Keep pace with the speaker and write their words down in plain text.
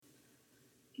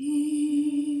Eclectic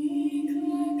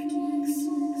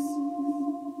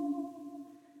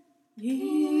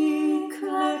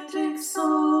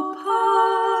Soul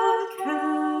Podcast.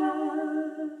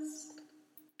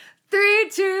 3,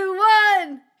 2,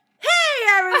 1. Hey,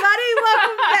 everybody.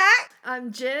 Welcome back.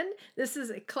 I'm Jen. This is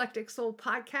Eclectic Soul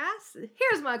Podcast.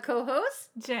 Here's my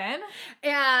co-host, Jen.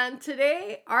 And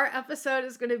today, our episode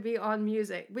is going to be on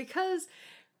music because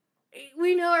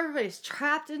we know everybody's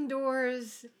trapped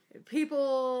indoors.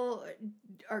 People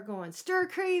are going stir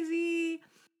crazy.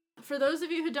 For those of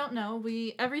you who don't know,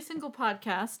 every single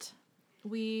podcast,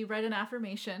 we write an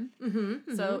affirmation.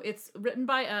 So it's written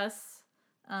by us,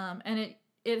 and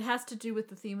it has to do with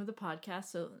the theme of the podcast.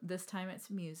 So this time it's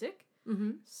music.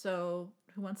 So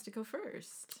who wants to go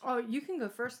first? Oh, you can go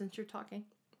first since you're talking.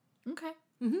 Okay.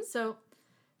 So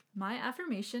my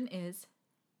affirmation is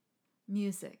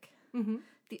music.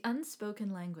 The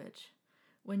unspoken language.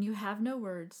 When you have no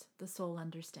words, the soul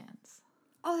understands.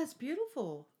 Oh, that's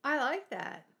beautiful. I like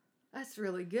that. That's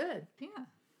really good. Yeah.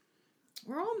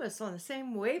 We're almost on the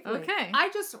same wavelength. Okay.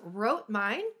 I just wrote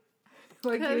mine.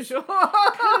 Like usual.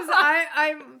 Because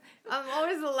I'm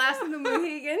always the last of the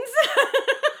Mohegans.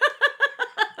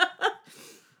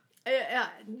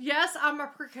 Yes, I'm a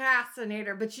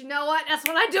procrastinator, but you know what? That's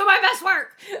when I do my best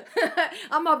work.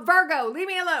 I'm a Virgo. Leave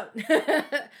me alone.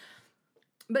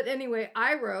 But anyway,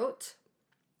 I wrote,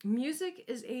 music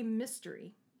is a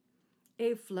mystery,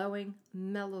 a flowing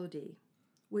melody,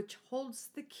 which holds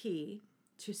the key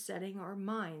to setting our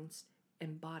minds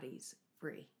and bodies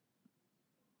free.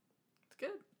 It's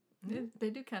good. They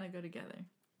do kind of go together.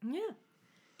 Yeah.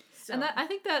 So. And I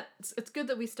think that it's good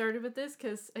that we started with this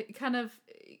because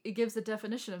it gives a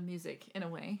definition of music in a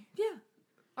way. Yeah.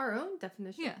 Our own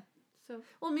definition. Yeah. So.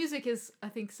 Well, music is, I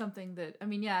think, something that,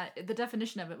 the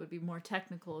definition of it would be more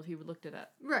technical if you looked it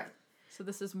up. Right. So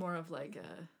this is more of like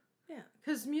a... Yeah.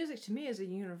 Because music to me is a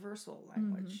universal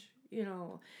language. You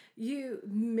know,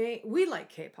 we like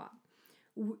K-pop.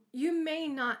 You may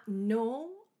not know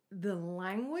the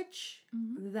language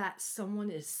that someone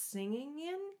is singing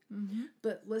in,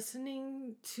 but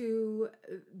listening to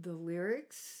the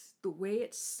lyrics, the way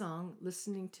it's sung,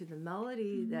 listening to the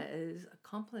melody that is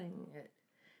accompanying it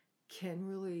can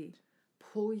really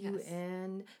pull you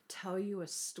in, tell you a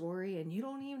story, and you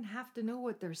don't even have to know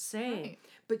what they're saying,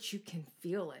 but you can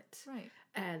feel it. Right.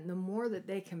 And the more that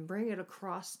they can bring it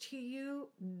across to you,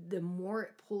 the more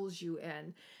it pulls you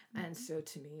in. And so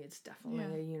to me, it's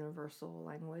definitely a universal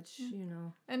language, you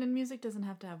know. And then music doesn't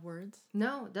have to have words.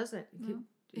 No, it doesn't.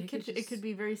 It could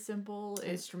be very simple.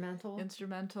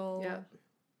 Instrumental. Yeah.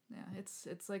 Yeah,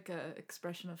 it's like a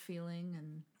expression of feeling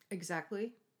and...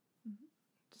 Exactly.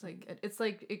 It's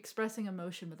like expressing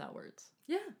emotion without words.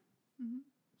 Yeah.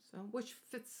 So, which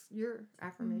fits your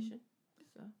affirmation.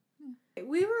 So,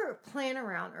 we were playing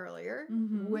around earlier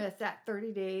with that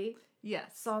 30-day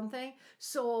song thing.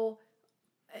 So,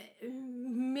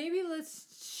 maybe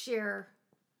let's share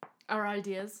our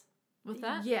ideas with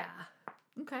that. Yeah.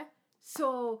 Okay.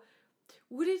 So,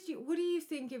 what do you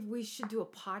think if we should do a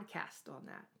podcast on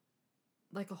that?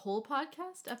 Like a whole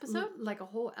podcast episode? Like a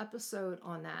whole episode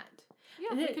on that.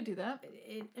 Yeah, we could do that.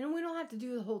 And we don't have to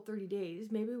do the whole 30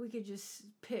 days. Maybe we could just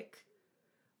pick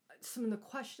some of the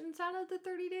questions out of the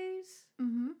 30 days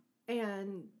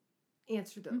and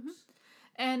answer those.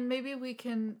 And maybe we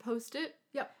can post it.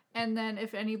 Yep. And then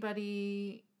if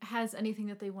anybody has anything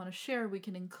that they want to share, we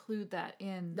can include that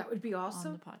in. That would be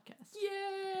awesome. On the podcast.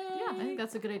 Yay! Yeah, I think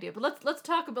that's a good idea. But let's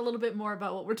talk a little bit more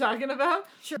about what we're talking about.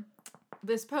 Sure.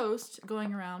 This post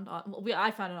going around I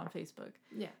found it on Facebook.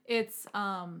 Yeah. It's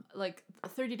like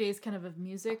 30 days kind of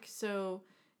music. So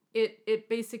it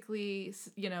basically,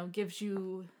 gives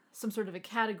you some sort of a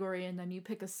category and then you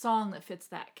pick a song that fits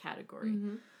that category.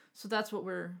 So that's what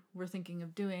we're thinking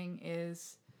of doing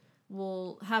is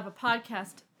we'll have a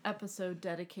podcast episode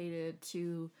dedicated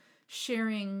to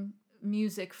sharing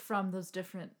music from those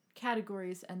different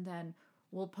categories and then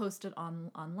we'll post it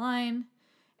online.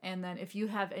 And then if you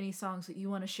have any songs that you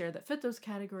want to share that fit those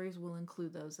categories, we'll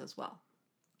include those as well.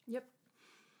 Yep.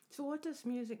 So what does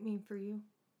music mean for you?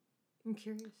 I'm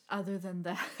curious. Other than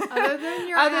that. Other than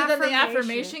your than the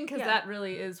affirmation, because that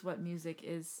really is what music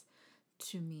is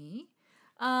to me.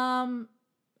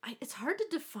 It's hard to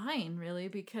define, really,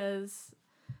 because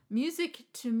music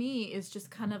to me is just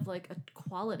kind of like a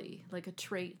quality, like a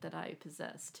trait that I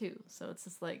possess, too. So it's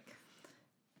just like,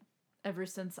 ever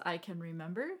since I can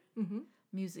remember...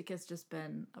 music has just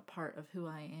been a part of who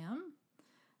I am.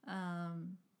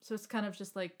 So it's kind of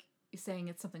just like saying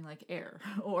it's something like air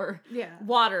or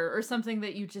water or something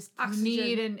that you just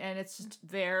need and it's just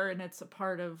there and it's a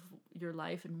part of your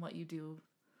life and what you do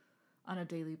on a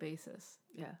daily basis.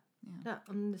 Yeah. Yeah. Yeah,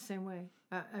 I'm the same way.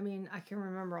 I mean, I can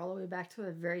remember all the way back to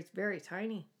a very, very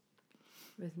tiny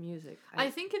with music. I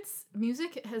think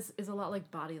music is a lot like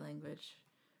body language.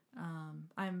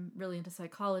 I'm really into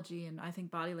psychology, and I think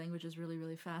body language is really,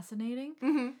 really fascinating.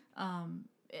 And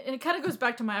it kind of goes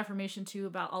back to my affirmation too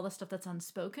about all the stuff that's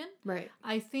unspoken. Right.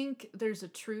 I think there's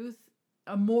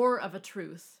more of a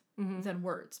truth than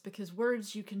words, because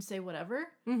words you can say whatever,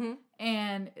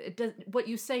 and what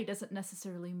you say doesn't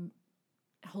necessarily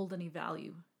hold any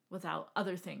value without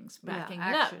other things backing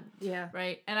it up. Yeah.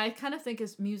 Right. And I kind of think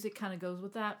as music kind of goes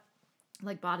with that,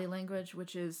 like body language,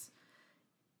 which is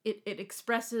it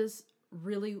expresses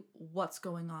really what's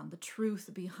going on, the truth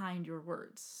behind your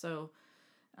words. So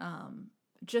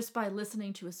just by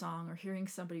listening to a song or hearing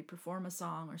somebody perform a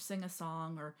song or sing a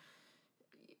song, or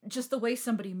just the way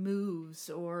somebody moves,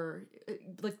 or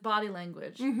like body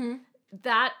language,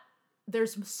 that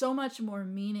there's so much more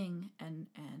meaning and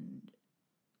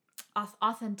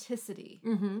authenticity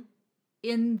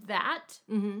in that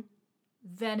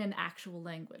than in actual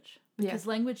language. Because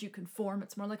language you can form,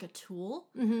 it's more like a tool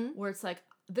where it's like,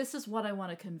 this is what I want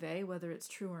to convey, whether it's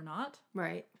true or not.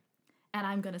 Right. And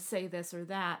I'm going to say this or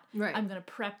that. Right. I'm going to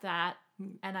prep that,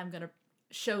 and I'm going to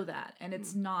show that. And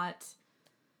it's not,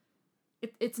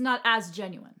 it's not as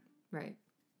genuine. Right.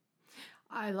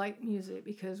 I like music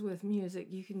because with music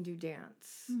you can do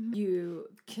dance. You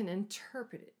can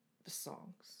interpret the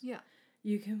songs. Yeah.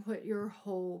 You can put your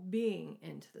whole being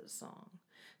into the song.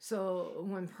 So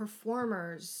when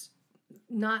performers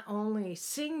not only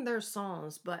sing their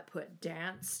songs but put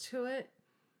dance to it,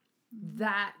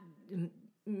 that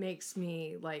makes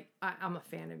me like, I'm a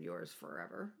fan of yours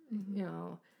forever. You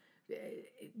know,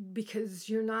 because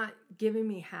you're not giving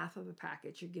me half of a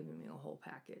package, you're giving me a whole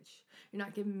package. You're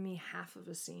not giving me half of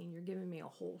a scene, you're giving me a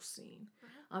whole scene.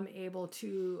 I'm able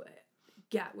to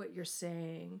get what you're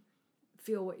saying,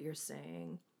 feel what you're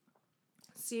saying,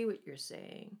 see what you're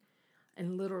saying,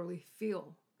 and literally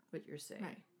feel what you're saying.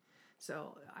 Right.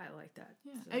 So I like that.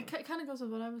 Yeah. So. It kind of goes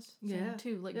with what I was saying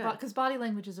too. Like, because body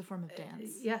language is a form of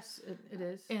dance. Yes, it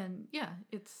is. And yeah,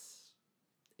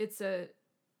 it's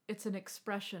an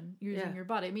expression using your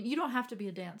body. I mean, you don't have to be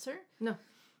a dancer. No.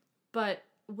 But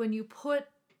when you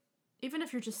even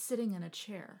if you're just sitting in a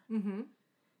chair,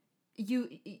 you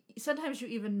sometimes you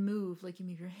even move, like you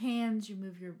move your hands, you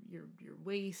move your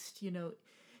waist, you know,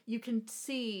 you can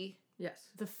see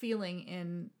the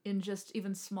feeling in just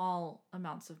even small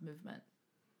amounts of movement.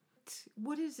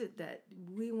 What is it that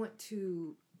we want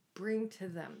to bring to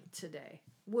them today?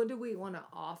 What do we want to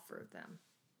offer them?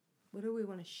 What do we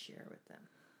want to share with them?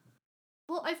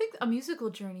 Well, I think a musical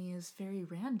journey is very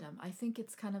random. I think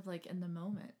it's kind of like in the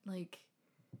moment. Like,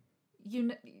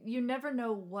 you never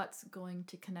know what's going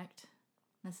to connect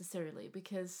necessarily,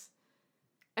 because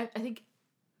I think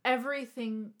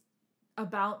everything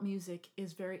about music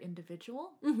is very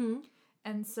individual.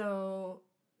 And so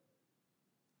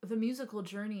the musical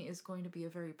journey is going to be a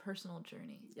very personal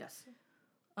journey. Yes.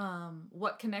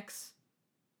 What connects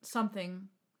something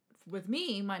with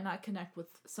me might not connect with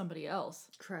somebody else.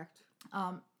 Correct.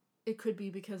 It could be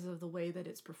because of the way that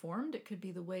it's performed. It could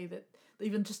be the way that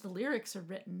even just the lyrics are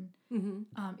written.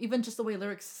 Even just the way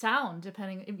lyrics sound,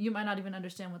 depending, you might not even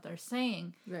understand what they're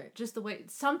saying. Right. Just the way,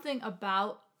 something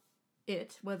about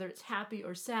it, whether it's happy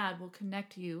or sad, will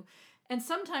connect you. And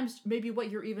sometimes maybe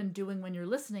what you're even doing when you're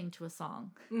listening to a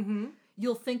song,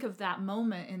 you'll think of that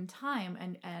moment in time,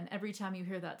 and every time you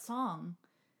hear that song,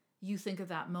 you think of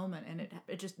that moment, and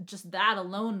it just that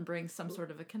alone brings some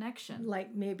sort of a connection.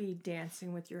 Like maybe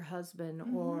dancing with your husband,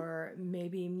 or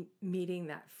maybe meeting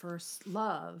that first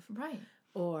love. Right.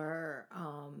 Or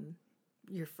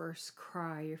your first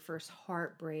cry, your first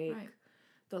heartbreak,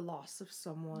 the loss of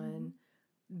someone,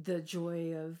 the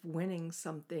joy of winning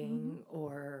something,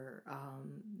 or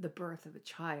the birth of a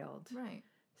child. Right.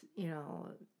 You know,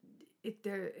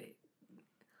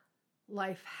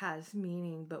 life has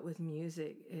meaning, but with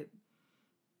music,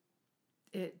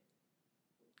 it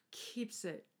keeps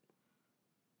it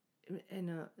in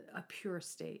a pure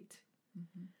state,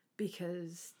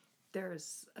 because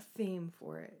there's a theme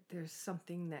for it. There's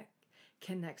something that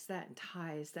connects that and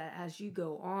ties that as you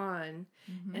go on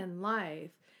in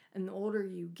life, and the older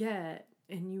you get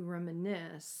and you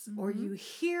reminisce, or you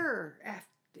hear after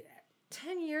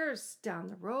 10 years down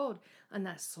the road and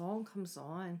that song comes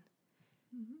on,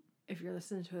 if you're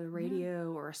listening to the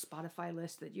radio or a Spotify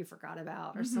list that you forgot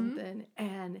about or something,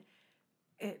 and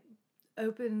it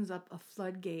opens up a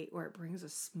floodgate where it brings a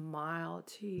smile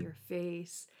to your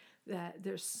face, that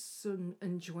there's some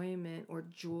enjoyment or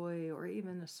joy or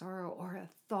even a sorrow or a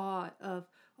thought of,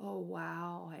 oh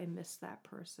wow, I miss that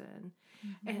person.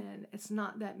 And it's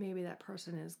not that maybe that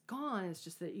person is gone, it's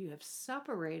just that you have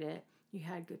separated. You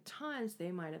had good times,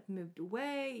 they might have moved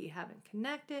away, you haven't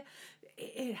connected.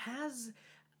 It has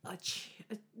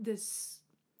this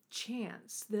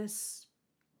chance, this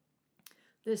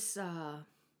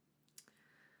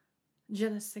je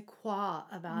ne sais quoi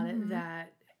about it,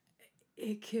 that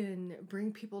it can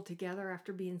bring people together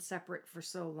after being separate for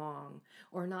so long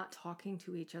or not talking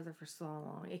to each other for so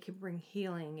long. It can bring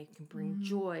healing, it can bring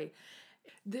joy.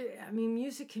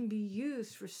 Music can be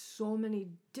used for so many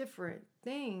different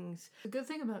things. The good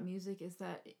thing about music is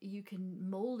that you can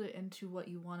mold it into what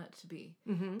you want it to be.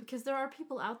 Mm-hmm. Because there are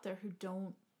people out there who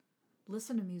don't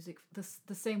listen to music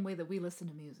the same way that we listen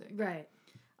to music. Right.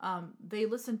 They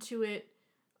listen to it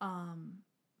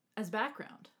as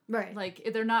background. Right. Like,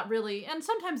 they're not really, and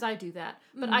sometimes I do that,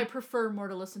 but I prefer more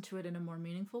to listen to it in a more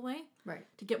meaningful way. Right.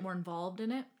 To get more involved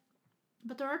in it.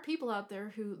 But there are people out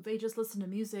there who, they just listen to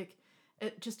music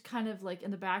just kind of like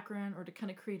in the background or to kind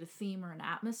of create a theme or an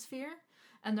atmosphere.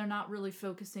 And they're not really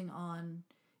focusing on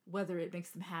whether it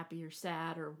makes them happy or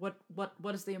sad or what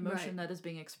is the emotion that is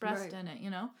being expressed in it,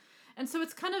 you know? And so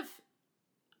it's kind of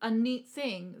a neat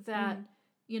thing that,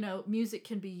 you know, music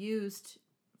can be used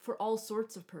for all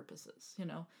sorts of purposes, you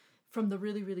know, from the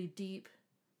really, really deep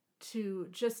to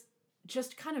just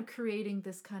kind of creating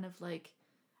this kind of like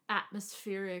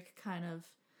atmospheric kind of,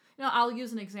 you know, I'll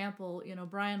use an example. You know,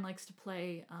 Brian likes to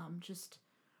play just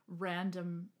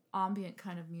random ambient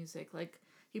kind of music. Like,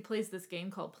 he plays this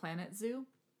game called Planet Zoo,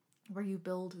 where you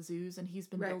build zoos, and he's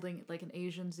been building like an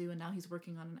Asian zoo, and now he's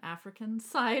working on an African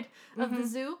side of the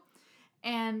zoo.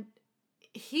 And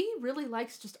he really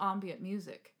likes just ambient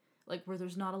music, like where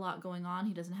there's not a lot going on.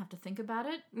 He doesn't have to think about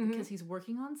it because he's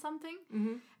working on something.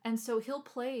 And so he'll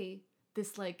play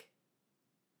this like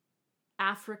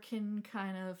African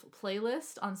kind of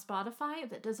playlist on Spotify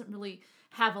that doesn't really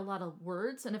have a lot of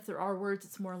words, and if there are words,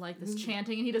 it's more like this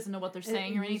chanting, and he doesn't know what they're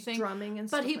saying or anything. Drumming and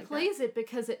but stuff he like plays it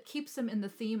because it keeps him in the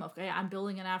theme of, okay, I'm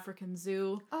building an African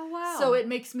zoo. Oh wow! So it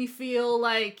makes me feel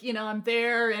like, you know, I'm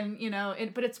there, and you know,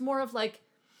 but it's more of like,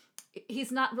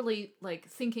 he's not really like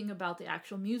thinking about the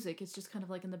actual music. It's just kind of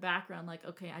like in the background, like,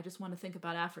 okay, I just want to think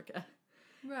about Africa.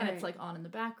 And it's like on in the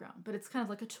background, but it's kind of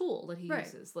like a tool that he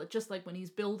uses, like just like when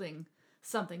he's building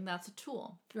something, that's a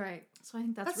tool. Right. So I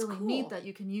think that's really cool. neat that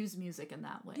you can use music in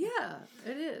that way. Yeah,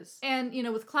 it is. And, you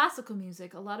know, with classical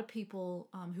music, a lot of people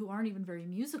who aren't even very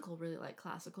musical really like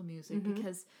classical music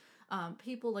because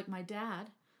people like my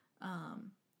dad,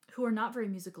 who are not very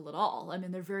musical at all. I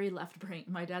mean, they're very left-brained.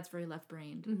 My dad's very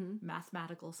left-brained,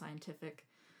 mathematical, scientific,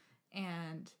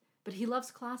 but he loves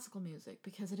classical music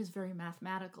because it is very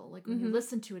mathematical. Like, when you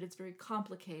listen to it, it's very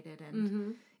complicated.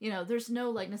 And, you know, there's no,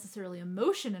 like, necessarily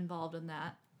emotion involved in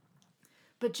that.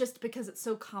 But just because it's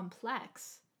so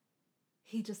complex,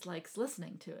 he just likes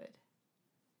listening to it.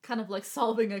 Kind of like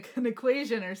solving an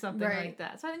equation or something like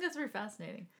that. So I think that's very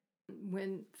fascinating.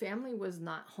 When family was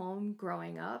not home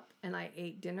growing up and I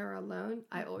ate dinner alone,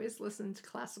 I always listened to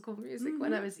classical music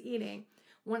when I was eating.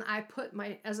 When I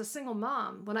as a single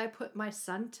mom, when I put my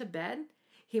son to bed,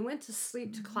 he went to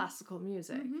sleep to classical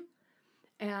music.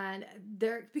 And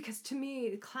because to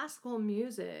me, classical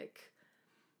music,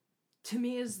 to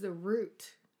me, is the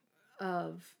root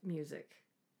of music.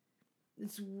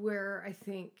 It's where I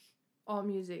think all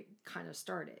music kind of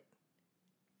started.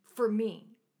 For me,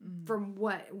 from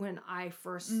when I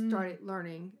first started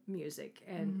learning music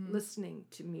and listening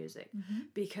to music,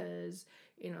 because,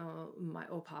 you know, my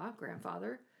opa,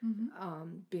 grandfather,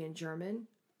 being German,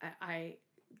 I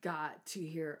got to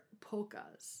hear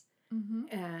polkas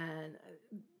and,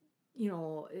 you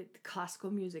know, classical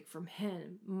music from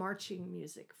him, marching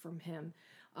music from him,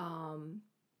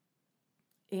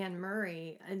 Anne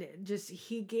Murray, and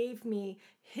he gave me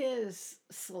his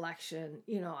selection.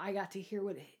 You know, I got to hear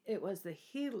what it was that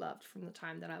he loved from the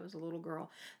time that I was a little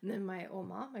girl. And then my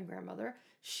oma, my grandmother,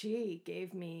 she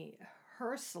gave me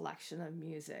her selection of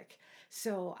music.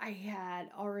 So I had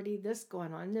already this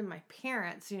going on. And then my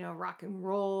parents, you know, rock and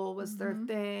roll was their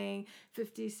thing,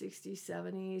 50s, 60s,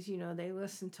 70s, you know, they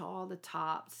listened to all the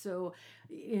tops. So,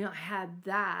 you know, I had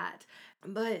that.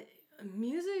 But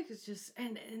music is just,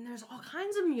 and there's all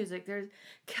kinds of music. There's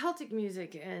Celtic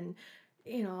music and,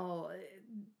 you know,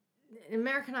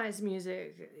 Americanized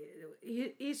music,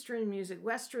 Eastern music,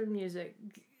 Western music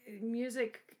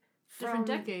from different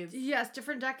decades. Yes,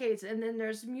 different decades. And then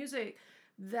there's music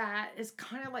that is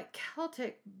kind of like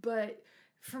Celtic, but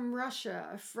from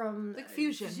Russia, from like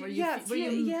fusion, where you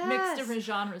mix different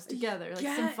genres together, like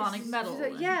symphonic metal.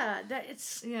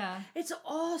 It's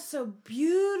all so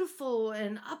beautiful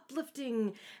and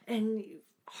uplifting and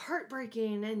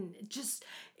heartbreaking, and just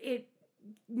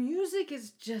music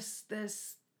is just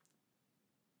this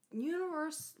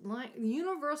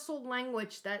universal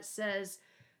language that says,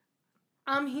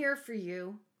 I'm here for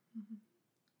you.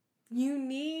 You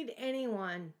need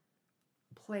anyone,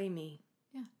 play me.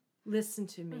 Yeah. Listen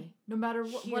to me. Right. No matter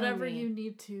whatever me. you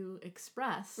need to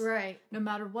express. Right. No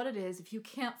matter what it is, if you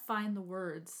can't find the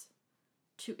words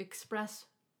to express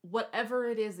whatever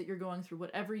it is that you're going through,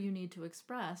 whatever you need to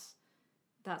express,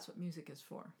 that's what music is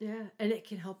for. Yeah, and it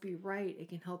can help you write, it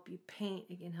can help you paint,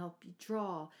 it can help you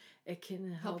draw, it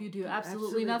can help you do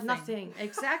absolutely nothing.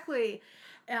 Exactly.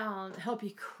 Help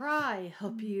you cry,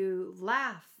 help you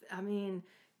laugh. I mean,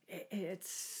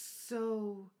 it's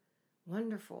so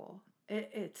wonderful.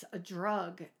 It's a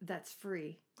drug that's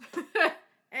free.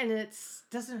 And it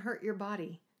doesn't hurt your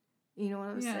body. You know what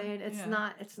I'm saying? It's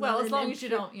not. Well, as long as you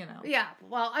don't, Yeah.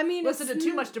 Well, I mean, listen to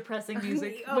too much depressing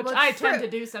music, which well, I tend to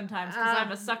do sometimes because I'm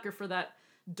a sucker for that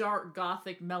dark,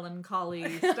 gothic,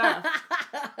 melancholy stuff.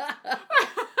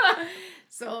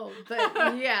 So,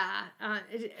 but yeah,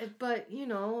 but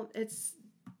it's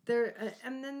there,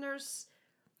 and then there's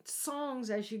songs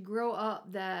as you grow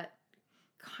up that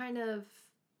kind of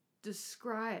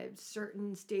describe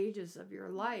certain stages of your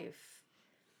life.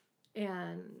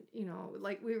 And,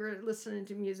 like we were listening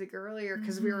to music earlier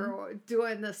because we were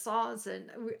doing the songs, and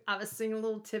I was singing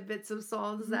little tidbits of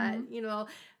songs that,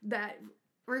 that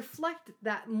reflect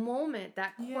that moment,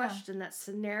 that question, that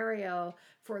scenario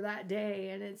for that day.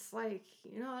 And it's like,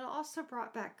 it also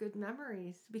brought back good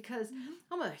memories because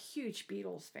I'm a huge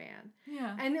Beatles fan.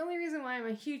 Yeah. And the only reason why I'm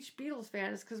a huge Beatles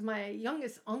fan is because my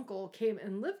youngest uncle came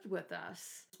and lived with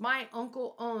us. My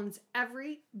uncle owns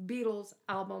every Beatles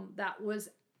album that was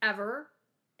ever,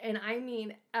 and I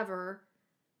mean ever,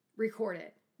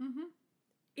 recorded.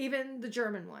 Even the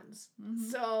German ones.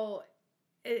 So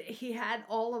he had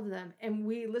all of them, and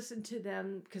we listened to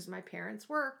them because my parents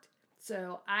worked.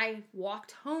 So I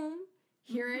walked home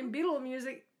hearing Beatle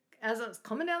music as I was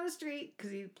coming down the street because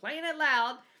he was playing it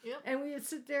loud. Yep. And we would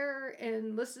sit there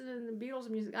and listen to the Beatles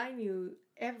music. I knew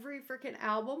every freaking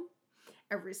album,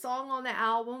 every song on the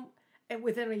album. And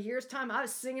within a year's time, I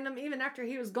was singing them. Even after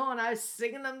he was gone, I was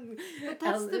singing them. But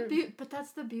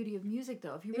that's the beauty of music,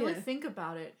 though. If you really think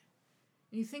about it,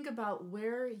 you think about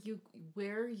where you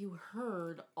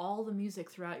heard all the music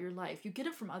throughout your life. You get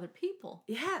it from other people.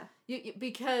 Yeah.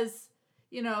 Because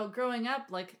growing up,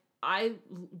 like I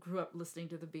grew up listening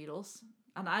to the Beatles,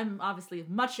 and I'm obviously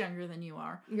much younger than you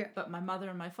are. Yeah. But my mother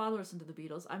and my father listened to the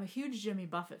Beatles. I'm a huge Jimmy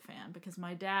Buffett fan because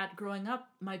growing up,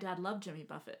 my dad loved Jimmy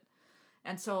Buffett.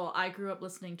 And so I grew up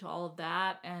listening to all of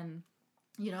that and,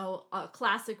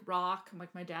 classic rock.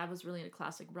 Like my dad was really into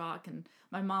classic rock, and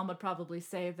my mom would probably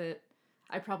say that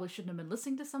I probably shouldn't have been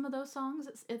listening to some of those songs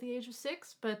at the age of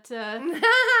 6, but shook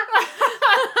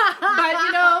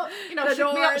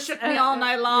me all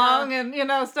night long, and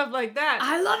stuff like that.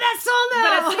 I love that song though.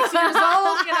 But at 6 years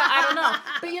old, I don't know.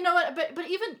 But you know what? But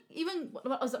even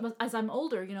as I'm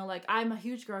older, like I'm a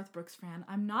huge Garth Brooks fan.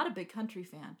 I'm not a big country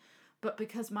fan. But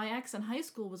because my ex in high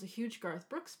school was a huge Garth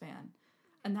Brooks fan,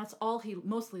 and that's all he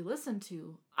mostly listened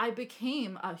to, I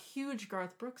became a huge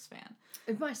Garth Brooks fan.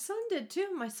 And my son did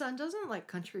too. My son doesn't like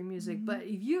country music, but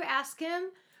if you ask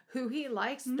him who he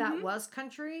likes that was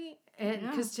country, and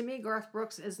because to me Garth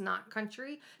Brooks is not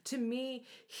country. To me,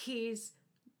 he's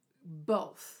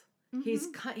both. He's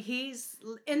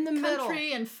in the middle.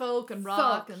 Country and folk and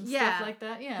rock and stuff like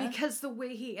that, yeah. Because the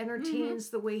way he entertains,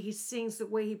 the way he sings, the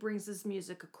way he brings his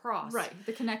music across. Right,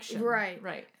 the connection. Right.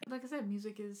 Like I said,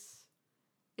 music is,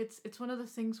 it's one of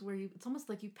those things where it's almost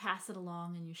like you pass it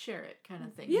along and you share it kind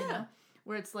of thing. Yeah.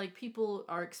 Where it's like people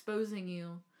are exposing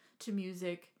you to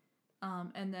music,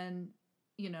 and then,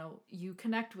 you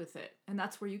connect with it. And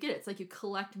that's where you get it. It's like you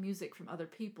collect music from other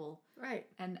people. Right.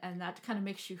 And that kind of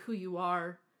makes you who you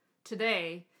are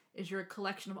today. Is you're a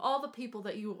collection of all the people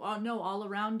that you know all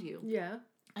around you. Yeah.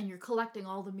 And you're collecting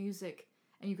all the music,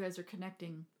 and you guys are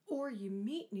connecting. Or you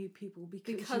meet new people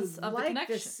because you of like the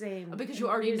connection. The same because you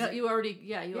already music. know, you already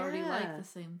like the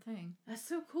same thing. That's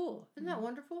so cool. Isn't that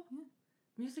wonderful? Yeah.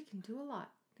 Music can do a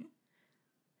lot. Yeah.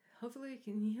 Hopefully it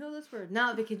can heal this world.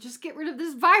 Now they can just get rid of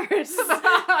this virus so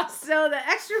the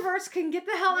extroverts can get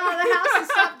the hell out of the house and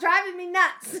stop driving me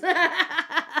nuts.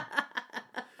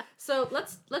 So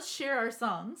let's share our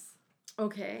songs.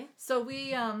 Okay. So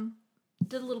we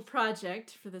did a little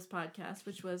project for this podcast,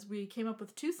 which was we came up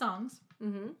with 2 songs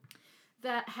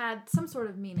that had some sort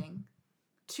of meaning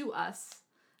to us.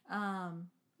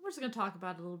 We're just going to talk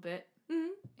about it a little bit.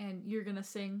 And you're going to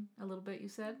sing a little bit, you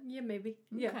said? Yeah, maybe.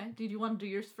 Okay. Yeah. Do you want to do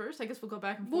yours first? I guess we'll go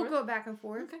back and forth. We'll go back and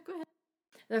forth. Okay, go ahead.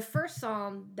 The first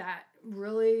song that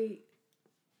really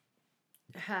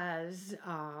has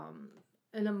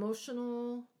an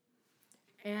emotional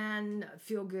and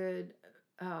feel good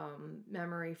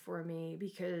memory for me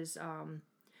because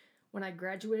when I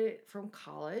graduated from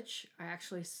college, I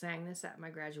actually sang this at my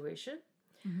graduation.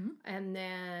 Mm-hmm. And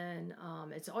then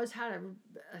it's always had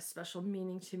a special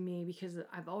meaning to me because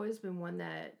I've always been one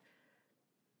that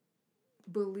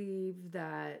believed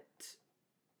that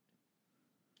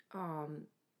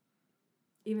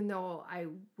even though I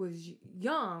was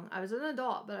young, I was an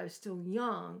adult, but I was still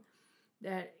young,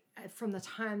 that from the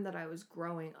time that I was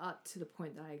growing up to the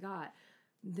point that I got,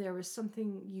 there was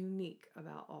something unique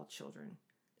about all children.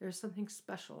 There's something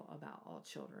special about all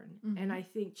children. Mm-hmm. And I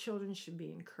think children should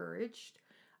be encouraged.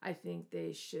 I think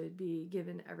they should be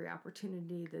given every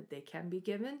opportunity that they can be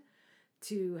given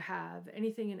to have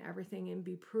anything and everything and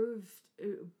be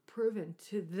proven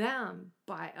to them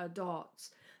by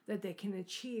adults that they can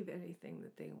achieve anything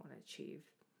that they want to achieve.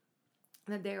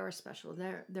 That they are special.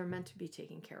 They're meant to be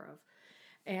taken care of.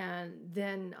 And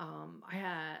then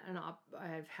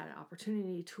I've had an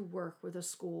opportunity to work with a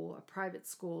school, a private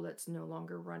school that's no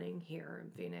longer running here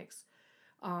in Phoenix,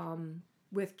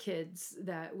 with kids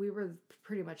that we were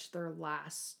pretty much their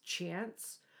last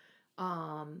chance.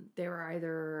 They were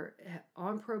either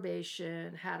on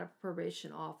probation, had a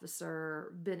probation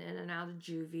officer, been in and out of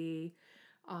juvie,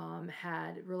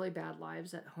 had really bad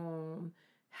lives at home,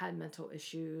 had mental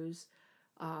issues.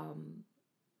 I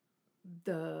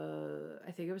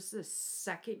think it was the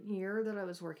second year that I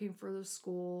was working for the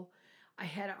school, I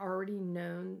had already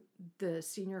known the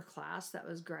senior class that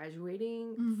was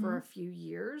graduating for a few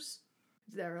years.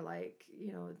 They were like,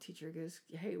 the teacher goes,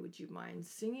 hey, would you mind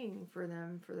singing for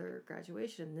them for their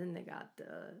graduation? Then they got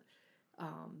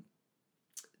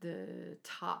the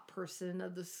top person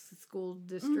of the school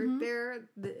district there,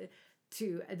 the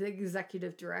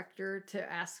executive director,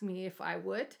 to ask me if I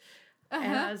would.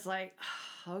 And I was like,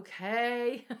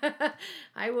 okay,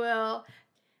 I will.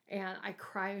 And I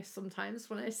cry sometimes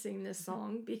when I sing this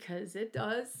song because it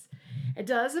does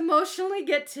emotionally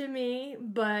get to me,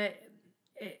 but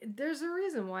there's a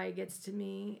reason why it gets to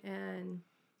me. And,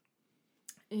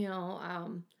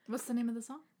 what's the name of the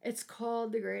song? It's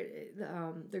called The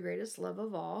Greatest Love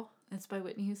of All. It's by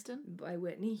Whitney Houston? By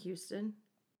Whitney Houston.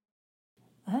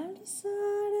 I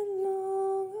decided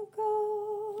long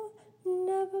ago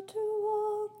never to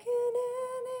walk in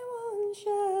anyone's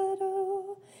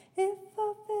shadow. If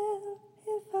I fail,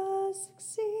 if I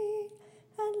succeed,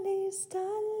 at least I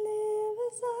live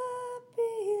as I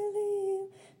believe.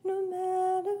 No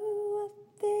matter what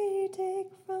they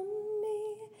take from me,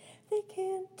 they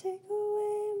can't take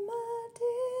away my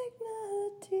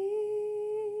dignity,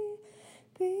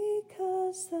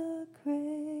 because the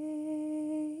greatest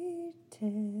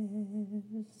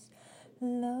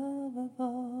love of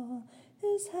all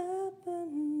is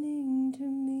happening to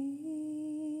me.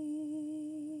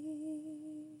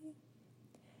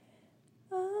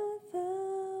 I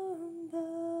found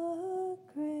the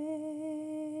greatest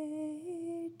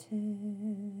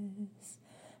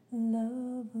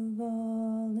love of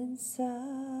all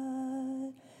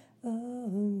inside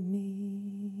of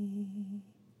me.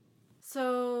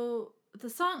 So the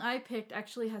song I picked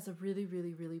actually has a really,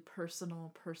 really, really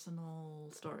personal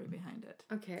story behind it.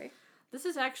 Okay. This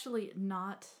is actually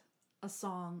not a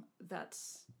song that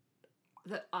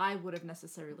I would have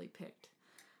necessarily picked.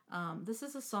 This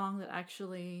is a song that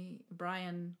actually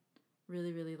Brian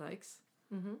really, really likes.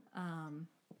 Mm-hmm.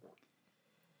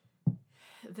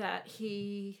 That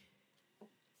he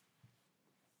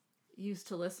used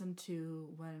to listen to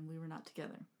when we were not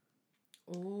together.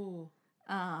 Oh.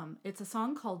 It's a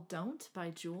song called Don't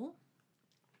by Jewel.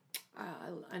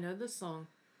 I know this song.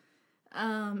 So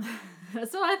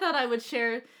I thought I would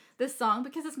share this song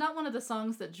because it's not one of the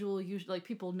songs that Jewel usually,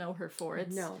 people know her for.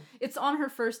 It's on her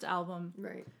first album.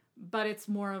 Right. But it's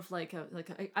more of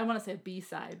I want to say a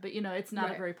B-side, but it's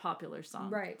not a very popular song.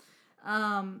 Right.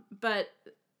 But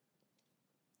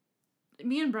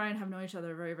me and Brian have known each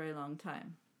other a very, very long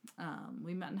time.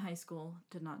 We met in high school,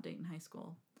 did not date in high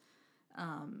school.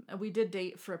 And we did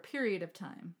date for a period of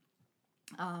time.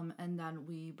 And then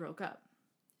we broke up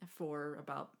for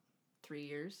about 3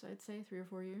 years, I'd say, 3 or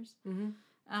 4 years. Mm-hmm.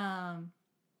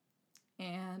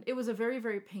 And it was a very,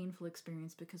 very painful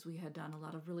experience because we had done a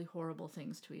lot of really horrible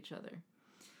things to each other.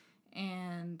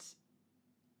 And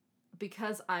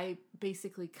because I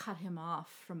basically cut him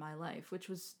off from my life, which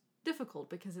was difficult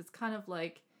because it's kind of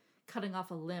like cutting off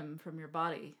a limb from your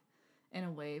body in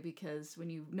a way, because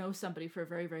when you know somebody for a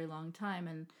very, very long time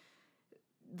and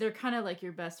they're kind of like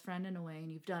your best friend in a way,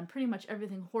 and you've done pretty much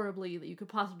everything horribly that you could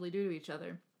possibly do to each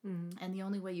other. Mm-hmm. And the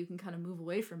only way you can kind of move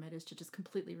away from it is to just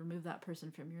completely remove that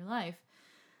person from your life.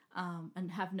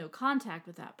 and have no contact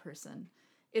with that person.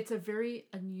 It's a very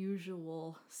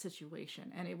unusual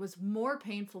situation. And it was more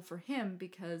painful for him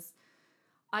because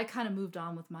I kind of moved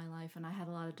on with my life and I had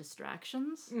a lot of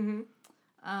distractions.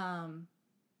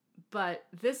 But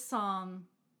this song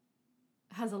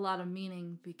has a lot of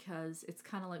meaning because it's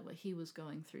kind of like what he was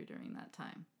going through during that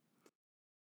time.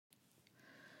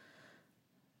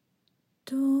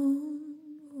 Don't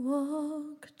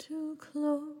walk too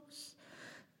close.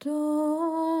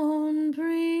 Don't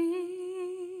breathe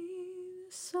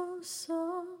so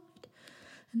soft.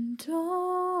 And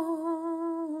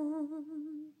don't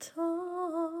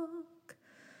talk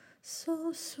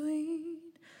so sweet.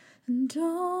 And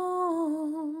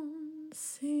don't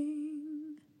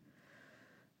sing.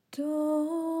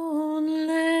 Don't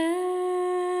lay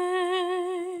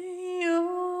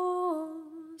your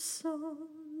soul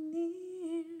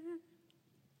near.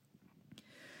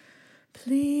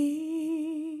 Please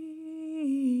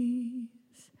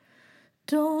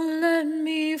don't let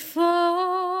me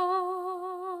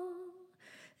fall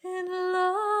in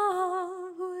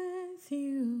love with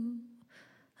you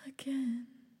again.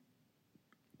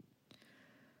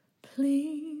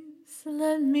 Please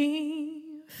let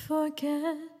me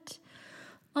forget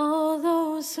all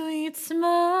those sweet smiles,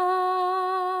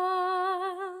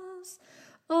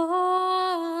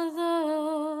 all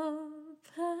the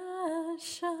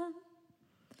passion,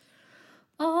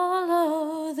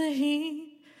 all of the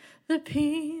heat, the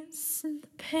peace and the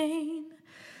pain,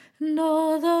 and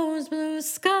all those blue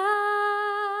skies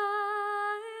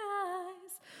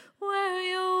where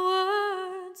your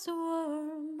words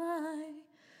were my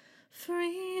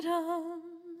freedom.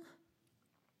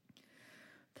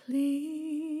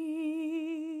 Please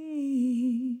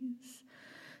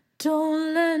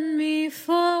don't let me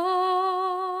fall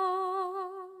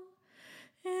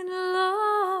in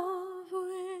love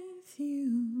with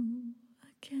you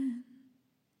again.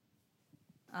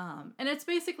 And it's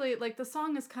basically like the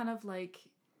song is kind of like,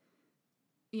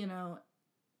 you know,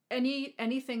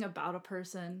 anything about a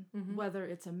person, whether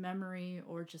it's a memory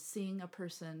or just seeing a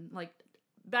person. Like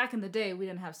back in the day, we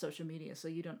didn't have social media, so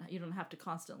you don't have to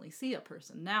constantly see a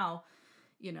person. Now,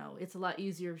 you know, it's a lot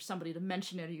easier for somebody to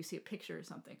mention it or you see a picture or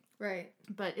something. Right.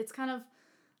 But it's kind of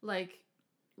like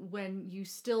when you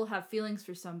still have feelings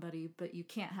for somebody, but you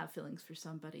can't have feelings for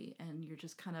somebody, and you're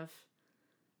just kind of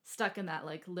stuck in that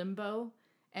like limbo.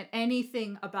 And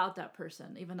anything about that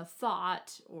person, even a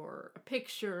thought or a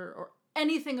picture or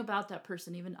anything about that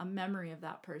person, even a memory of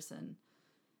that person,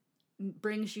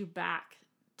 brings you back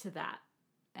to that,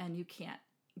 and you can't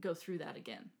go through that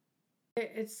again.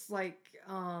 It's like,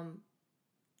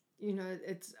 you know,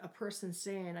 it's a person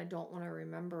saying, I don't want to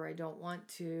remember, I don't want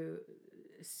to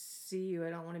see you, I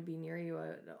don't want to be near you,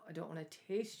 I don't want to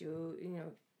taste you, you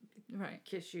know, Right.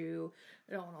 kiss you,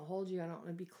 I don't want to hold you, I don't want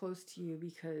to be close to you,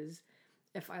 because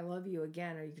if I love you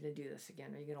again, are you going to do this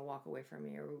again? Are you going to walk away from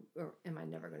me, or am I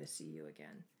never going to see you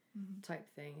again? Type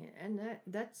thing. And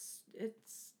that's a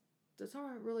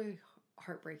really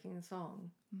heartbreaking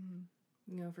song,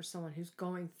 you know, for someone who's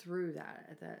going through that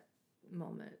at that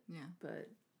moment. Yeah. But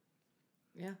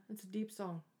yeah, it's a deep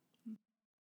song.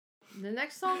 The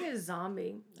next song is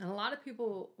Zombie, and a lot of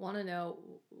people want to know,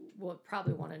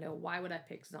 probably want to know, why would I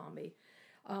pick Zombie?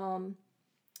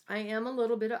 I am a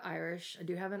little bit of Irish. I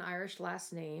do have an Irish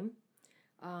last name.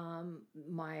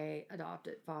 My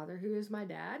adopted father, who is my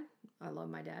dad, I love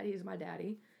my dad, he's my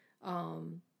daddy.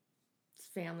 His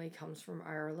family comes from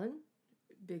Ireland,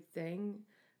 big thing.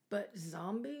 But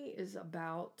Zombie is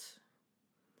about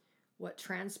what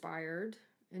transpired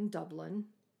in Dublin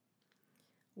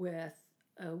with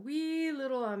a wee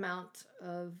little amount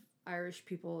of Irish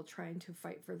people trying to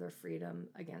fight for their freedom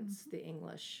against the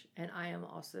English. And I am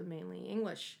also mainly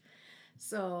English.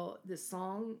 So the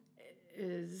song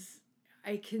is,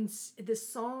 I can see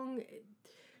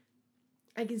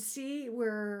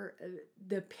where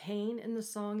the pain in the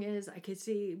song is. I can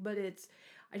see, but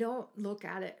I don't look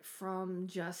at it from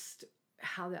just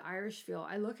how the Irish feel.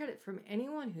 I look at it from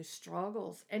anyone who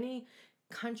struggles, any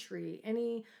country,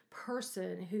 any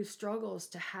person who struggles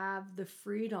to have the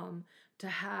freedom, to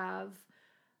have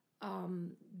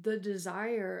the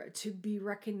desire to be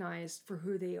recognized for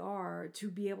who they are, to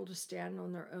be able to stand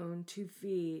on their own 2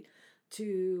 feet,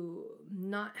 to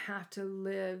not have to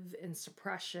live in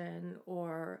suppression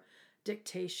or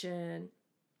dictation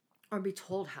or be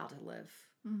told how to live.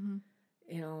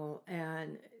 You know,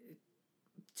 and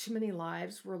too many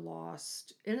lives were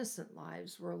lost, innocent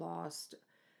lives were lost.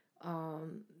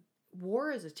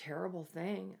 War is a terrible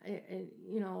thing.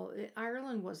 You know,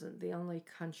 Ireland wasn't the only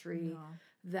country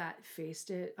that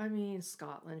faced it. I mean,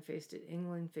 Scotland faced it,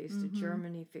 England faced it,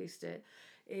 Germany faced it.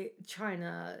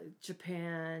 China,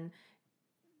 Japan,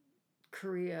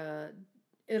 Korea,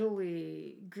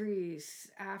 Italy,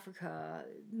 Greece, Africa,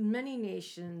 many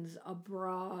nations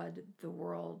abroad the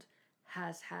world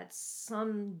has had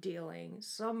some dealing,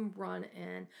 some run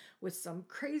in with some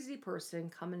crazy person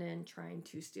coming in trying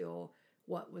to steal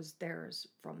what was theirs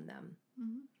from them.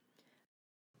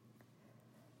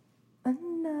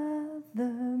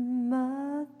 Another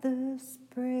mother's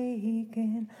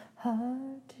breaking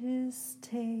heart is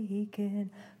taken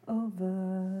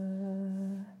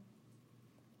over.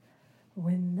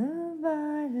 When the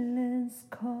violence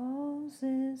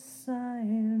causes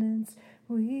silence,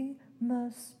 we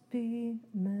must be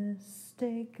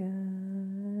mistaken.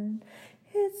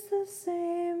 It's the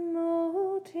same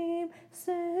old team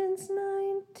since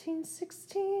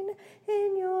 1916.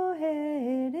 In your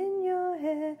head,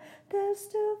 they're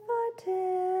still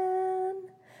fighting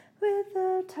with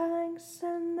their tanks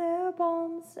and their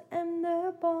bombs and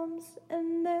their bombs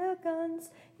and their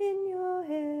guns. In your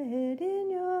head,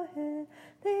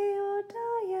 they are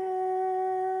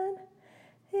dying.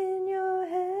 In your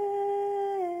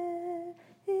head,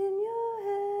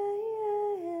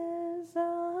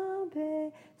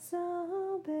 zombie,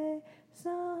 zombie,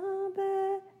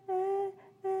 zombie.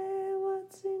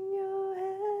 What's in your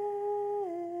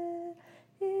head?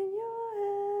 In your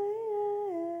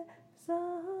head,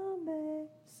 zombie,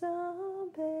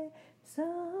 zombie,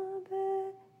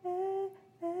 zombie.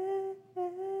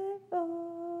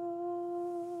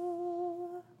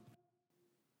 Oh.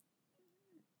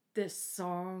 This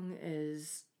song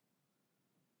is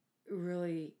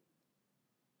really,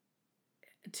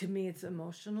 to me, it's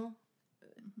emotional,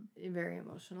 very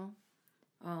emotional.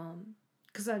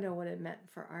 Because I know what it meant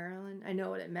for Ireland. I know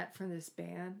what it meant for this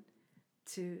band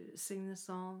to sing this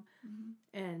song.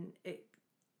 And it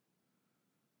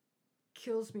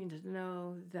kills me to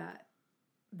know that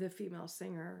the female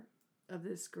singer of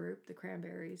this group, the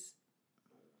Cranberries,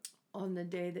 on the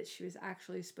day that she was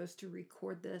actually supposed to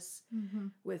record this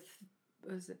with,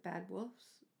 was it Bad Wolves?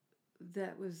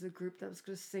 That was the group that was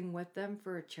going to sing with them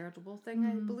for a charitable thing,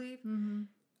 I believe.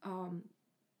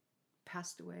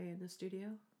 Passed away in the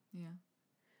studio. Yeah.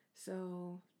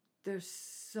 So there's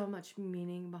so much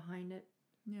meaning behind it.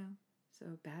 Yeah.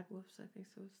 So Bad Wolves, I think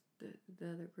so was the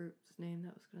other group's name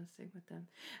that was going to sing with them.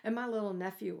 And my little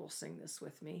nephew will sing this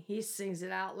with me. He sings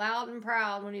it out loud and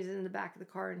proud when he's in the back of the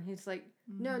car, and he's like,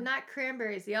 no, not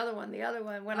Cranberries, the other one.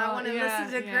 When I want to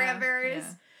listen to Cranberries.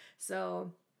 Yeah.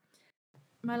 So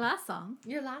my last song.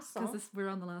 Your last song. Because we're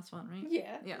on the last one, right?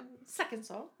 Yeah. Yeah. Second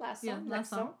song. Last song. Yeah,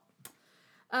 Next song.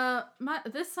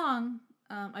 This song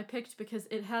I picked because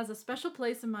it has a special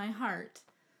place in my heart.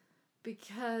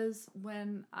 Because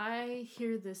when I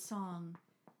hear this song,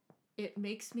 it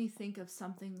makes me think of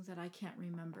something that I can't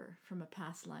remember from a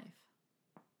past life.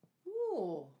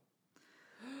 Ooh.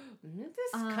 This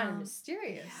is kind of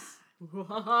mysterious.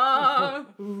 Yeah.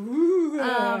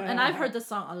 And I've heard this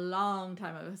song a long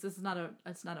time ago. This is not a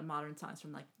modern song. It's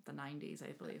from like the 90s,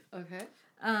 I believe. Okay.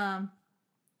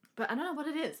 But I don't know what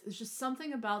it is. It's just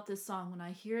something about this song. When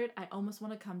I hear it, I almost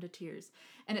want to come to tears.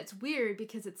 And it's weird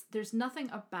because there's nothing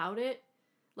about it.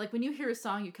 Like when you hear a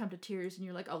song, you come to tears and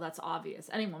you're like, oh, that's obvious.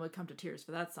 Anyone would come to tears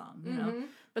for that song, you know?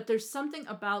 But there's something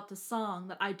about the song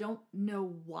that I don't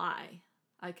know why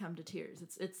I come to tears.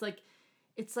 It's like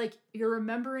you're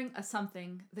remembering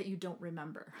something that you don't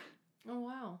remember. Oh,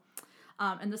 wow.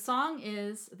 And the song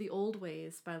is The Old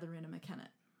Ways by Loreena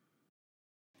McKennitt.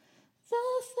 The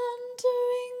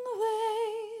thundering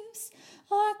waves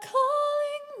are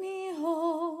calling me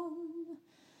home,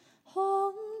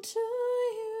 home to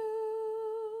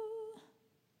you.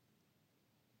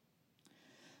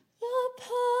 The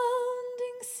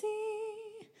pounding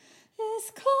sea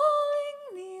is calling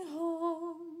me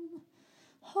home,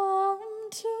 home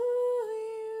to you.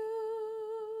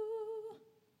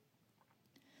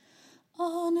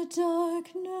 On a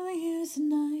dark New Year's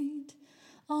night,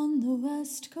 on the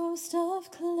west coast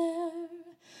of Clare,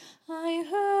 I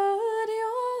heard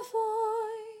your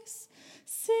voice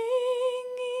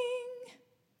singing.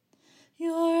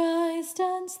 Your eyes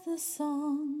danced the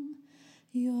song,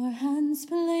 your hands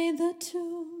played the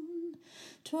tune.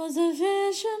 'Twas a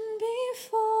vision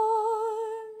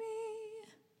before me.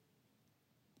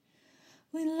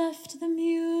 We left the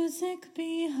music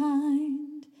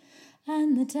behind,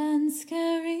 and the dance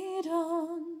carried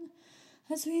on.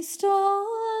 As we stole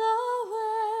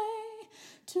away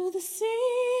to the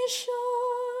seashore,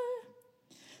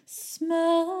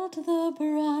 smelled the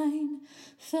brine,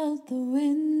 felt the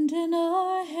wind in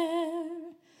our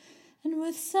hair, and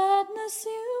with sadness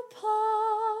you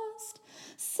paused.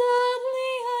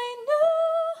 Suddenly I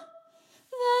knew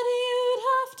that you'd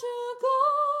have to go.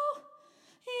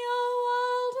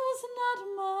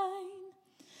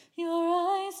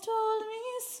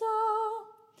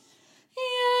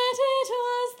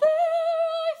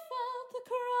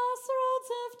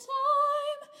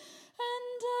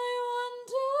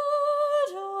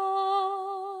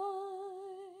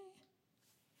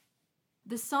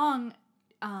 this song,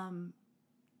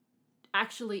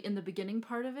 actually in the beginning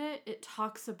part of it,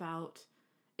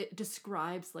 it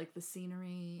describes like the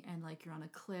scenery and like you're on a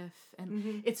cliff,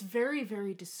 and it's very,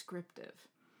 very descriptive.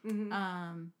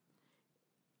 And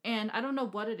I don't know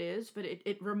what it is, but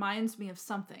it reminds me of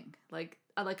something like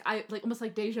almost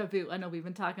like deja vu. I know we've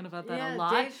been talking about that a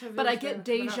lot, but I get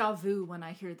deja vu when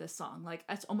I hear this song. Like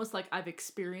it's almost like I've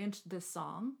experienced this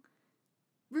song.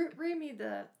 Read me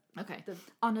the... Okay.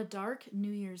 On a dark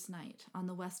New Year's night on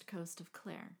the west coast of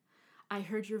Clare, I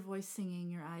heard your voice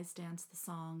singing, your eyes danced the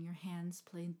song, your hands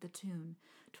played the tune.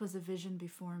 'Twas a vision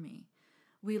before me.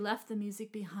 We left the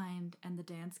music behind, and the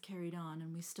dance carried on,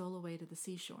 and we stole away to the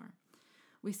seashore.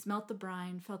 We smelt the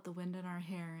brine, felt the wind in our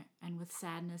hair, and with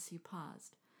sadness you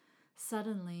paused.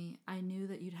 Suddenly, I knew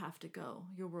that you'd have to go.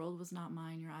 Your world was not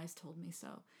mine, your eyes told me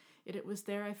so. Yet it was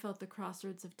there I felt the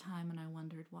crossroads of time, and I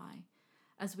wondered why.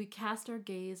 As we cast our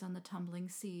gaze on the tumbling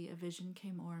sea, a vision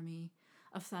came o'er me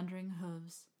of thundering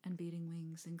hooves and beating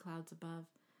wings in clouds above.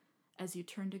 As you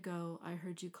turned to go, I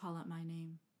heard you call out my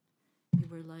name. You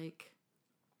were like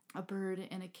a bird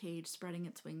in a cage spreading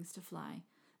its wings to fly.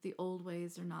 The old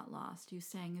ways are not lost. You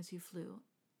sang as you flew,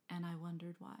 and I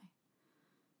wondered why.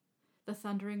 The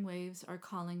thundering waves are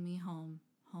calling me home,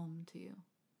 home to you.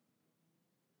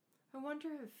 I wonder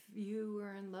if you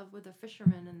were in love with a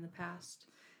fisherman in the past.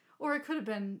 Or it could have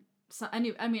been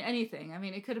anything. I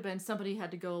mean, it could have been somebody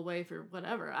had to go away for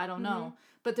whatever. I don't know.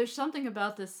 But there's something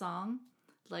about this song,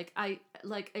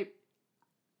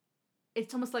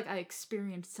 it's almost like I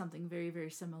experienced something very, very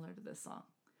similar to this song,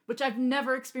 which I've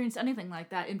never experienced anything like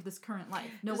that in this current life.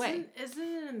 No way. Isn't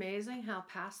it amazing how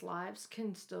past lives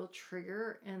can still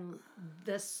trigger in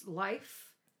this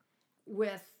life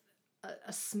with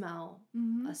a smell,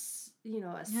 a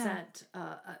scent,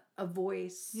 a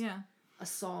voice, a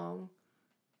song,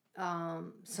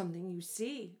 something you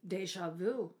see, deja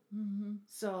vu.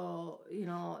 So,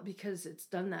 because it's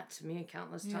done that to me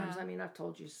countless times. I mean, I've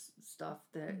told you stuff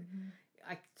that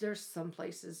there's some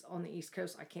places on the East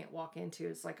Coast I can't walk into.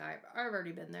 It's like I've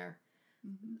already been there.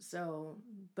 So,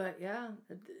 but yeah,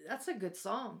 that's a good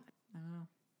song. I know.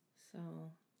 So,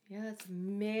 yeah, it's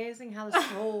amazing how the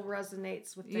soul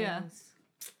resonates with things. Yeah.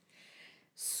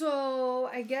 So,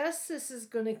 I guess this is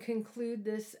going to conclude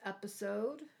this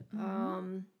episode.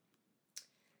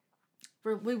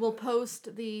 We will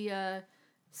post the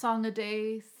song a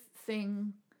day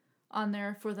thing on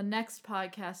there for the next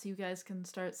podcast. You guys can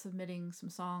start submitting some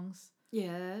songs.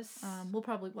 Yes. We'll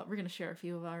probably we're going to share a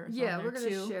few of ours. Yeah, we're going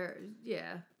to share.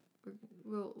 Yeah,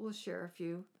 we'll share a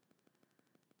few.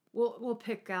 We'll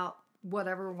pick out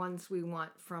whatever ones we want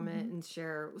from it and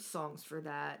share songs for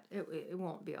that. It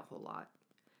won't be a whole lot,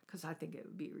 because I think it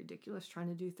would be ridiculous trying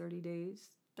to do 30 days.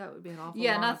 That would be an awful lot.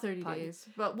 Yeah, not 30 days.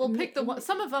 But we'll pick the one.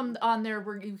 Some of them on there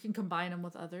where you can combine them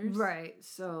with others. Right.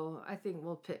 So I think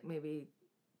we'll pick maybe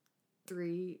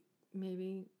 3,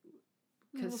 maybe.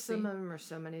 Because some of them are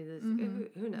so many that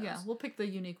who knows? Yeah, we'll pick the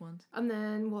unique ones. And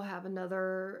then we'll have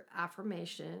another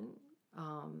affirmation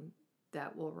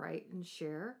that we'll write and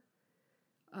share.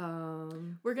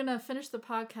 We're going to finish the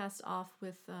podcast off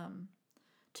with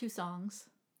 2 songs.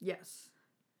 Yes.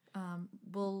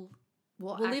 We'll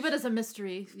leave it as a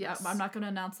mystery. Yes. I'm not going to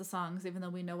announce the songs, even though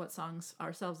we know what songs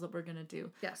ourselves that we're going to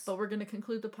do. Yes. But we're going to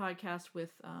conclude the podcast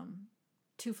with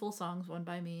 2 full songs, one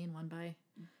by me and one by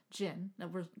Jen.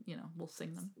 That we'll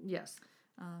sing them. Yes.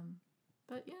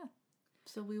 But yeah,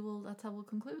 so that's how we'll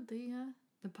conclude the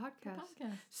podcast.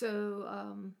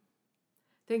 So,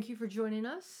 thank you for joining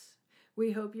us.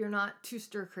 We hope you're not too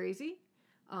stir crazy.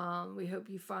 We hope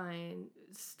you find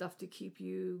stuff to keep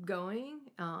you going,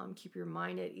 keep your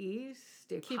mind at ease,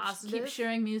 stay positive. Keep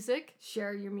sharing music.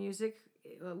 Share your music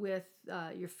with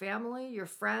your family, your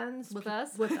friends. With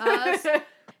us.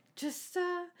 Just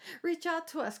reach out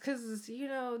to us, because,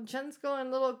 Jen's going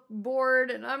a little bored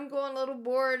and I'm going a little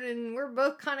bored, and we're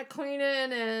both kind of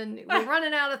cleaning and we're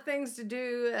running out of things to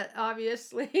do,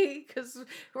 obviously, because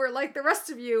we're like the rest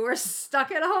of you. We're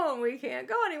stuck at home. We can't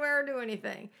go anywhere or do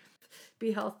anything.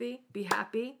 Be healthy, be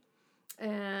happy,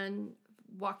 and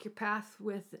walk your path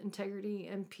with integrity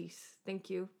and peace. Thank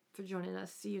you for joining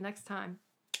us. See you next time.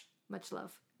 Much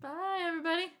love. Bye,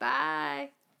 everybody.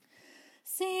 Bye.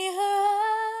 See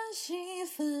her as she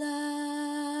flies,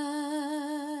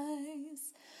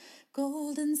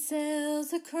 golden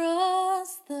sails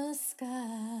across the sky,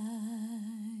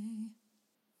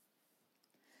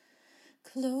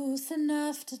 close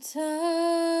enough to touch,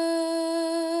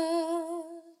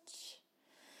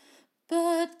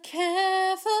 but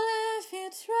careful if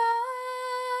you try.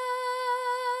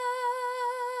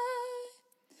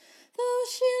 Though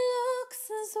she looks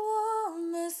as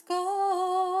warm as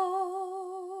gold,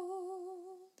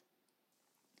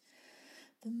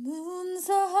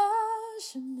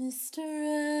 mistress.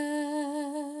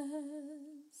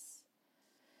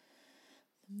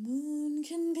 The moon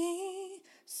can be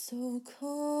so cold.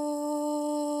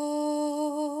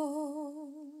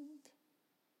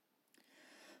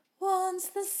 Once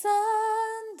the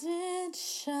sun did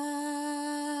shine,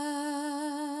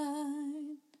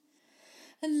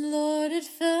 and Lord, it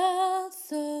felt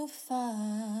so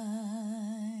fine.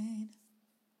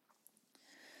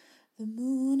 The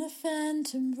moon a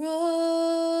phantom rose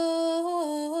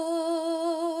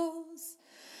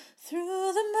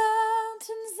through the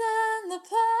mountains and the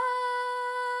pine,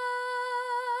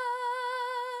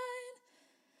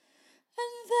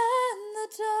 and then the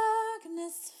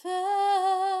darkness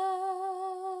fell.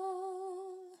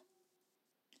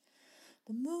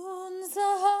 The moon's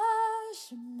a harsh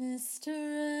mistress.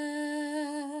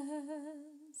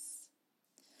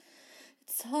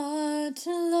 It's hard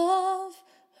to love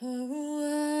her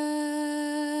well.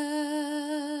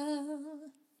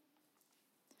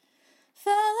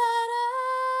 Fell out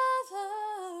of her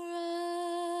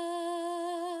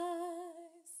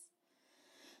eyes,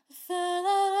 fell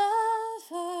out of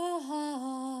her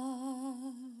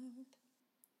heart.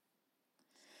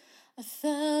 I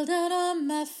fell down on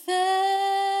my face,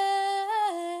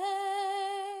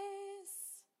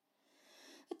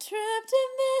 I tripped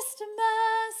and missed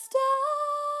my star.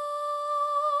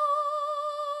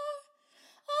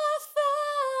 I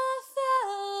fell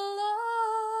alone.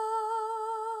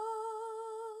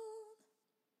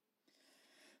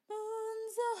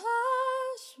 Moon's a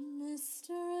harsh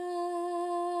mistress.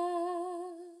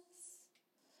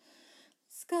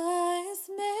 Sky is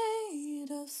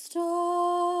made of stone.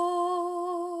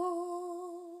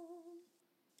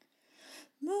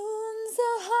 Moon's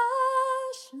a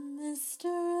harsh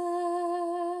mistress.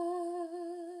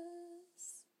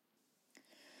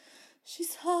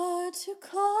 She's hard to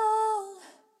call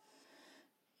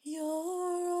your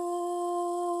own.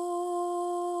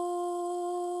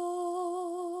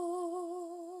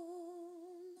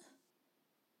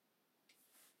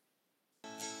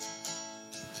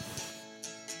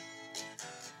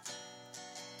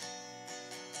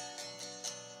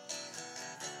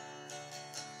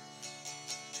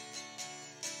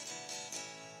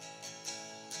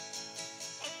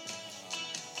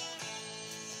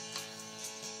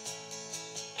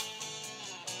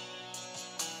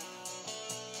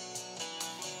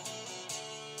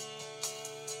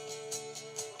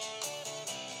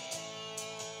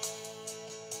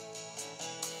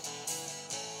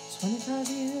 "25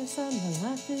 years and my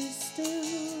life is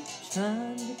still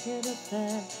trying to get up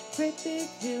that great big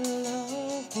hill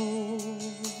of hope.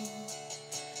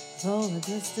 For a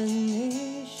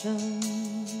destination.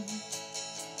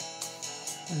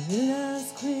 I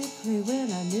realized quickly when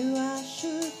I knew I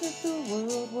should that the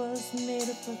world was made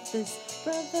up of this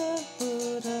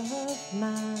brotherhood of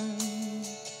mine.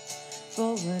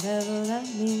 For whatever that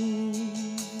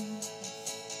means.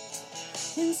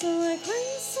 And so I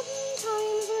cry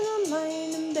sometimes when I'm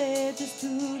lying in bed just to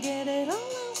get it all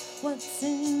out what's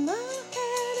in my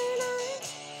head, and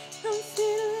I'm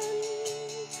feeling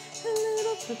a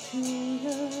little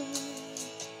peculiar.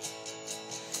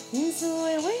 And so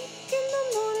I wake in the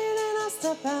morning and I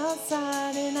step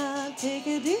outside and I take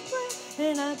a deep breath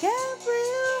and I get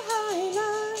real high and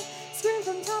I scream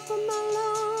from top of my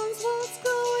lungs, what's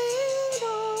going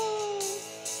on?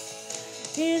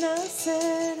 And I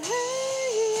said, hey.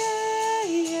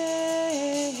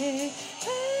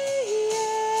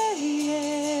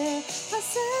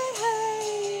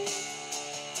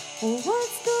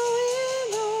 What's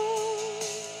going on?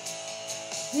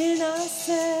 And I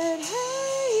said,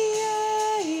 hey,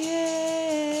 yeah,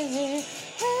 yeah,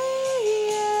 hey,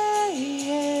 yeah,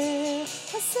 yeah.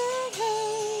 I said,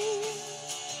 hey,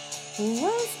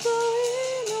 what's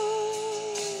going on?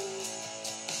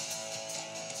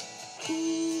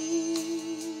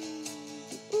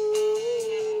 Ooh, ooh,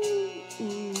 ooh,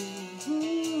 ooh,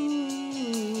 ooh.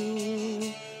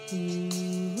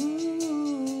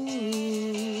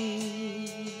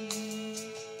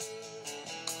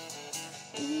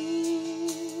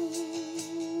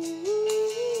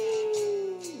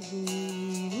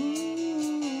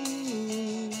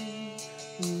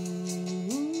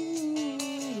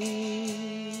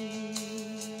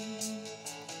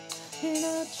 And I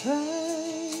try,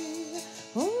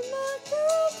 oh my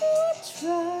God, do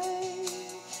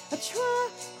I try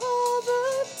all the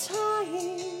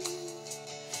time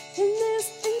in this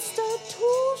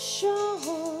institution,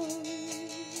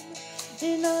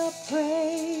 and I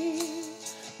pray,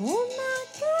 oh my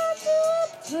God, do I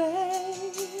pray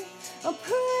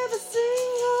every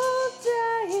single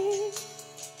day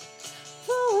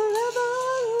for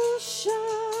revolution.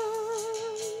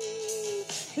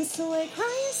 And so I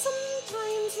cry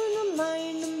sometimes when I'm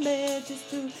lying in bed just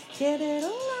to get it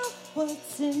all out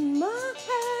what's in my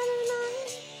head, and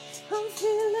I'm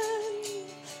feeling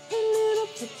a little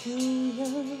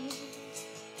peculiar.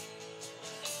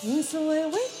 And so I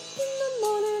wake in the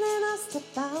morning and I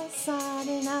step outside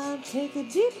and I take a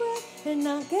deep breath and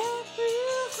I get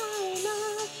real high and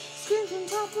I scream from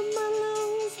top of my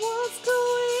lungs, what's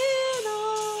going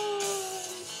on?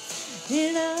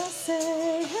 And I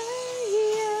say,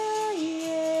 hey, yeah,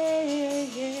 yeah,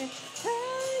 yeah,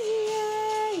 hey,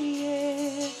 yeah,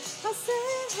 yeah. I say,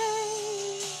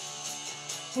 hey,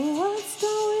 what's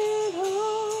going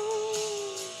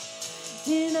on?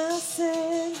 And I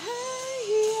said, hey,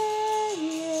 yeah,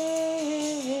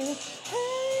 yeah,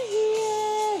 hey,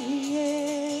 yeah,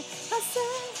 yeah. I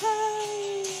said,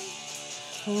 hey,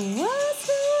 what's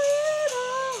going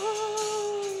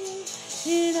on?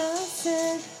 And I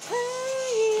said,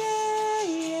 hey, yeah,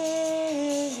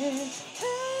 yeah,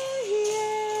 hey,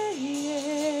 yeah,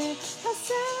 yeah. I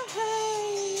said,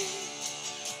 hey,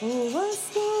 what's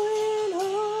going on?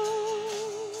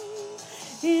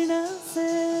 And I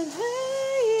said,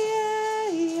 hey, yeah,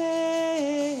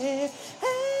 yeah,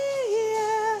 hey, yeah,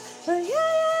 yeah,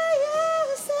 yeah, yeah. I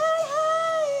said,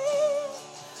 hey,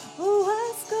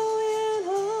 what's going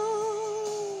on?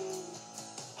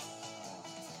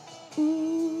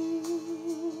 Ooh, ooh,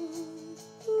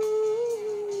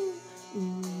 ooh,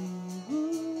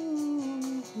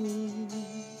 ooh, ooh.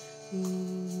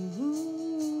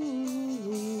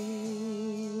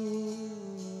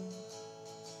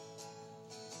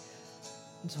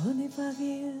 25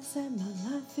 years and my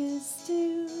life is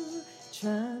still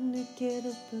trying to get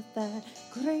up that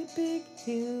great big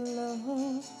hill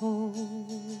of hope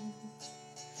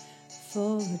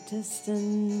for a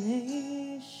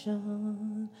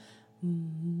destination.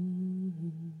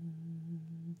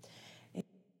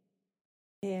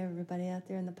 Hey everybody out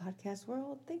there in the podcast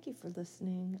world, thank you for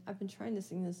listening. I've been trying to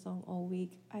sing this song all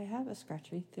week. I have a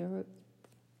scratchy throat.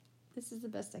 This is the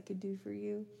best I could do for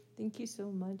you. Thank you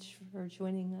so much for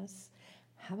joining us.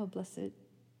 Have a blessed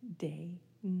day,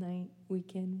 night,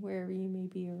 weekend, wherever you may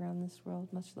be around this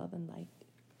world. Much love and light.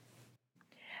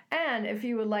 And if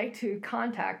you would like to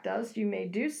contact us, you may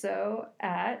do so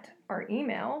at our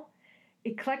email,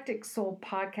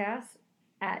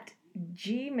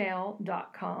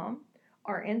 eclecticsoulpodcast@gmail.com.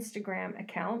 Our Instagram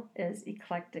account is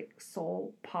Eclectic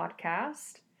Soul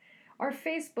Podcast. Our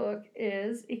Facebook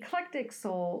is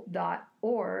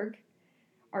eclecticsoul.org.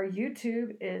 Our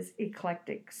YouTube is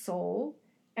Eclectic Soul.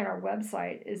 And our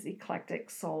website is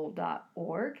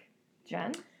eclecticsoul.org.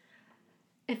 Jen?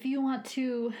 If you want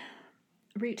to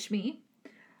reach me,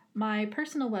 my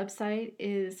personal website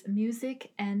is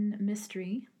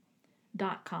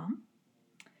musicandmystery.com.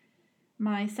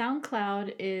 My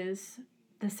SoundCloud is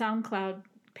the SoundCloud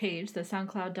page, the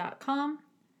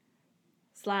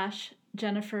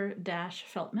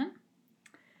soundcloud.com/Jennifer-Feltman.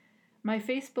 My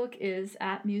Facebook is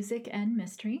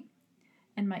 @musicandmystery,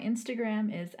 and my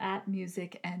Instagram is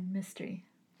 @musicandmystery.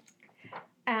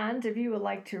 And if you would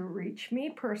like to reach me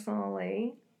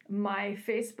personally, my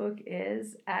Facebook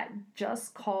is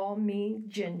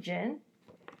 @JustCallMeJinJin.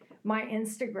 My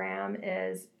Instagram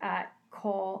is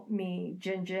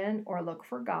 @CallMeJinJin or Look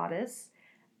for Goddess.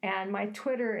 And my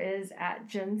Twitter is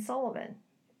 @JenSullivan.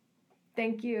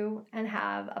 Thank you and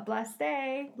have a blessed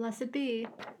day. Blessed be.